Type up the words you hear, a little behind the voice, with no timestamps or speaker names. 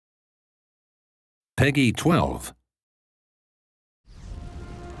Peggy 12.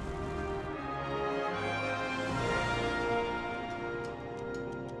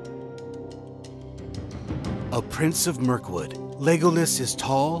 A prince of Mirkwood, Legolas is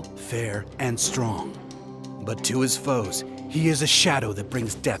tall, fair, and strong. But to his foes, he is a shadow that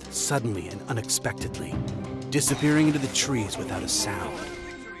brings death suddenly and unexpectedly, disappearing into the trees without a sound.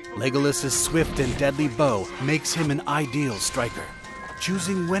 Legolas's swift and deadly bow makes him an ideal striker.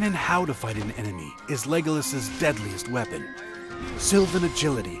 Choosing when and how to fight an enemy is Legolas's deadliest weapon. Sylvan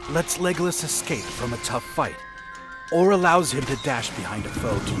agility lets Legolas escape from a tough fight, or allows him to dash behind a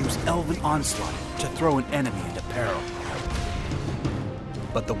foe to use Elven Onslaught to throw an enemy into peril.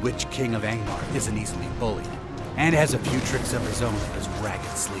 But the Witch King of Angmar isn't easily bullied, and has a few tricks of his own up his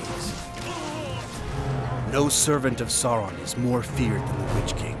ragged sleeves. No servant of Sauron is more feared than the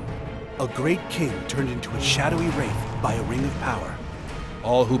Witch King, a great king turned into a shadowy wraith by a ring of power.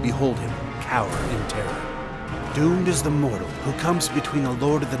 All who behold him cower in terror. Doomed is the mortal who comes between a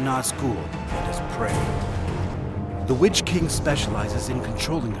Lord of the Nazgul and his prey. The Witch King specializes in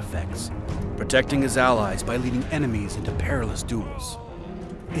controlling effects, protecting his allies by leading enemies into perilous duels.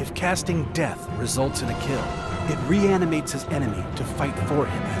 If casting death results in a kill, it reanimates his enemy to fight for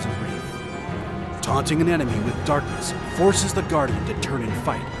him as a wraith. Taunting an enemy with darkness forces the Guardian to turn and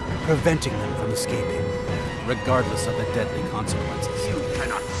fight, preventing them from escaping, regardless of the deadly consequences. You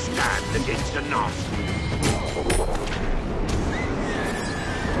cannot stand against a Nazgul.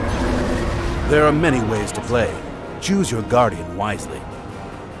 There are many ways to play. Choose your Guardian wisely.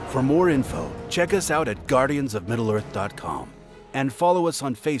 For more info, check us out at guardiansofmiddle-earth.com and follow us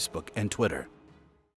on Facebook and Twitter.